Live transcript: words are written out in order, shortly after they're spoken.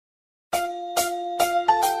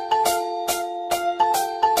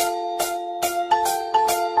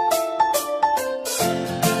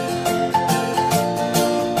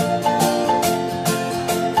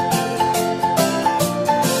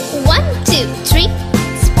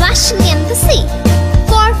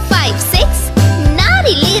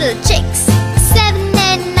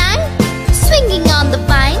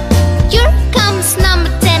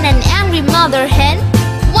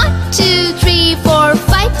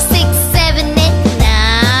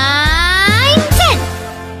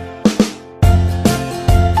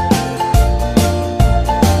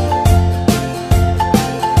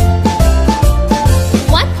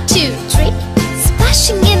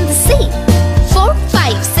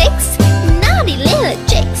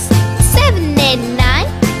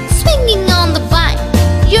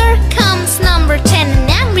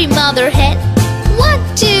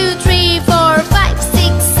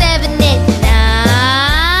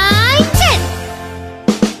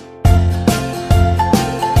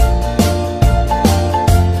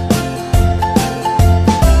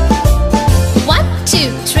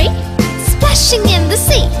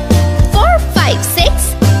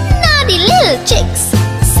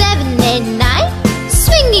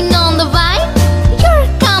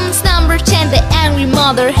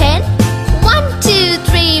mother hen. 1, 2,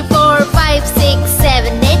 3, 4, 5, 6,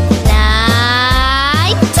 7, 8,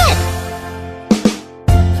 9, 10.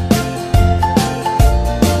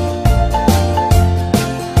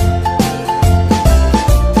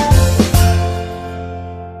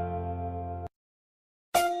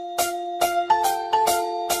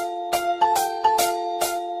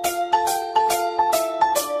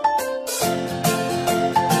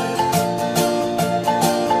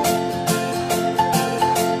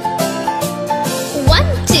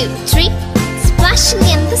 Splashing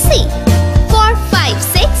in the sea. 4, 5,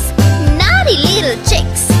 6, naughty little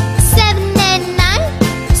chicks. 7 and 9,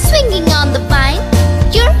 swinging on the vine.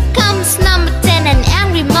 Here comes number 10, an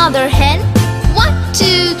angry mother hen. 1,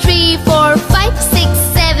 2, 3, 4, 5, 6,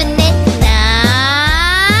 7, 8,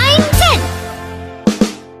 9, 10.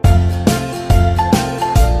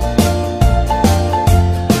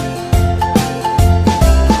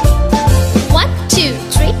 1, 2,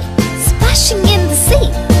 3, splashing in the sea.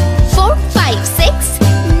 4, 5, 6,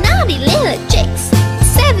 naughty little chicks.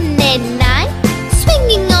 7 and 9,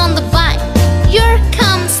 swinging on the vine. Here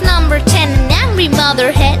comes number 10, an angry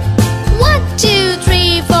mother hen. 1, 2,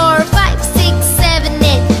 3, 4, 5, 6, 7,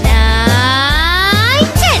 8, 9,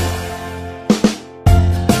 10.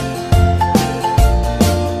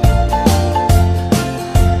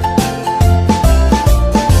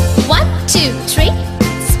 1, 2, 3,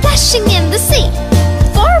 splashing in the sea.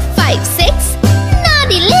 4, 5, 6,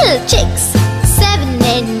 naughty little chicks. 7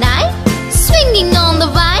 and 9, swinging on the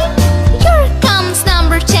vine. Here comes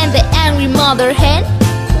number 10, the angry mother hen.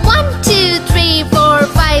 1, 2, 3, 4,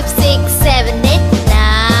 5, 6, 7, 8,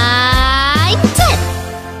 9, 10.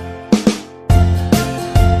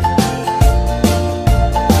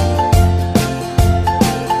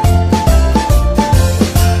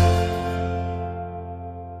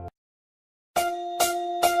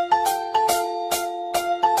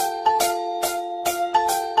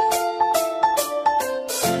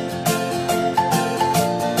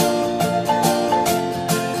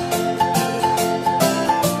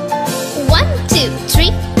 1, 2,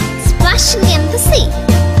 3, splashing in the sea.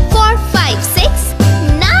 4, 5, 6,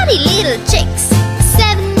 naughty little chicks.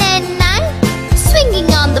 7 and 9, swinging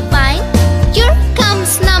on the vine. Here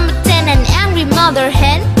comes number 10, an angry mother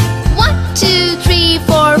hen. 1, 2, 3,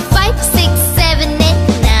 4, 5, 6, 7, 8,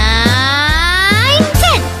 9,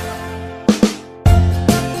 10.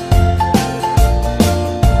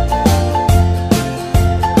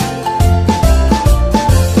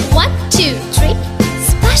 1, 2, 3,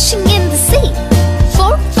 splashing in the sea.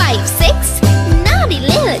 4, 5, 6, naughty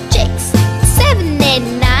little chicks. 7 and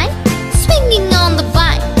 9, swinging on the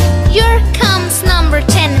vine. Here comes number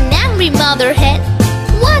 10, an angry mother hen.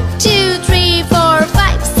 1, 2, 3, 4,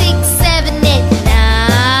 5, 6, 7, 8,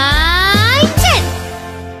 9, 10.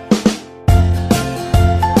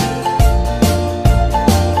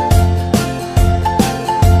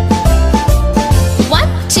 1,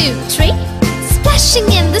 2, 3, splashing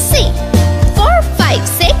in the sea. 4, 5,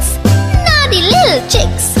 6, naughty little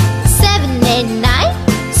chicks. 7 and 9,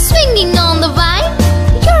 swinging on the vine.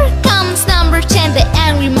 Here comes number 10, the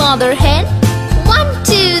angry mother hen. 1,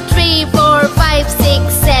 2, 3, 4, 5,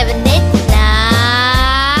 6, 7, 8,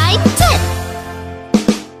 9, 10.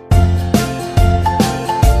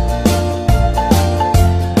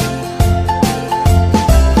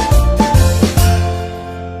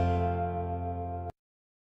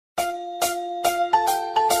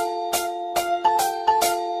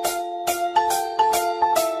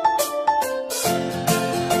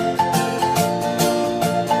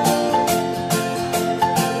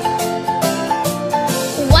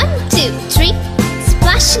 1, 2, 3,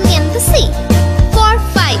 splashing in the sea. 4,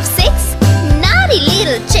 5, 6, naughty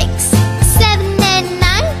little chicks. 7 and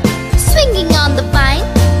 9, swinging on the vine.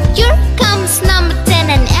 Here comes number 10,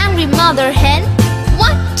 an angry mother hen.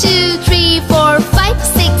 1, 2, 3, 4, 5,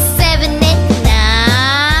 6, 7, 8,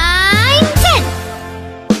 9, 10.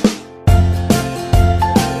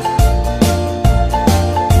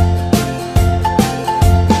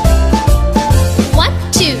 1,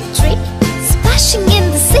 2, 3, splashing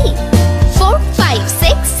in the sea. 4, 5,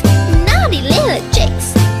 6, naughty little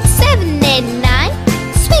chicks. 7 and 9,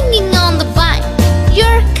 swinging on the vine.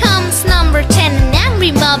 Here comes number 10, an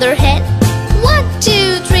angry mother hen. 1,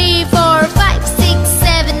 2, 3, 4, 5, 6,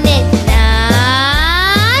 7, 8,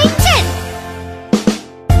 9, 10.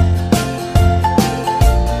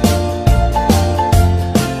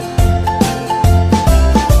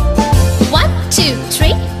 1, 2,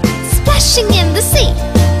 3, splashing in the sea.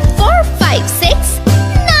 4, 5, 6,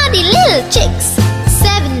 naughty little chicks.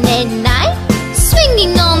 7 and 9,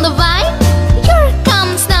 swinging on the vine. Here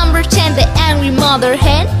comes number 10, the angry mother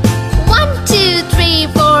hen. 1, 2, 3,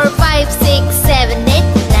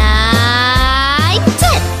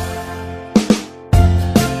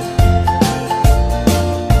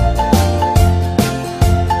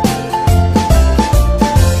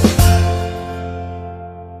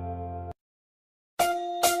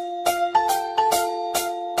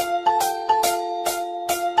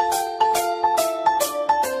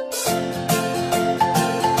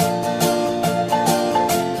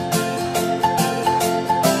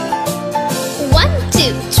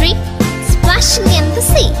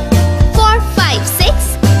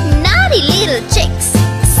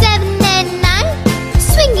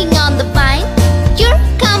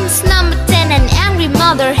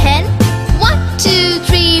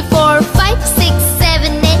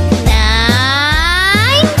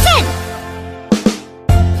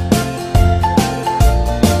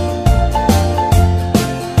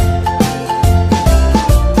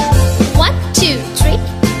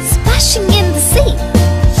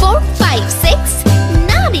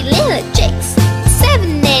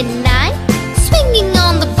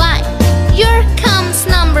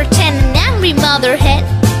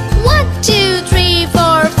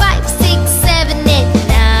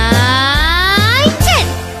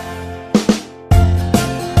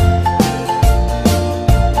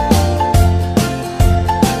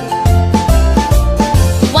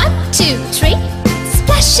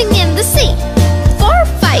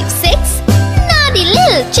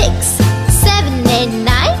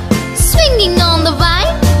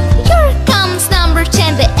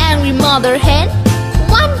 mother hen.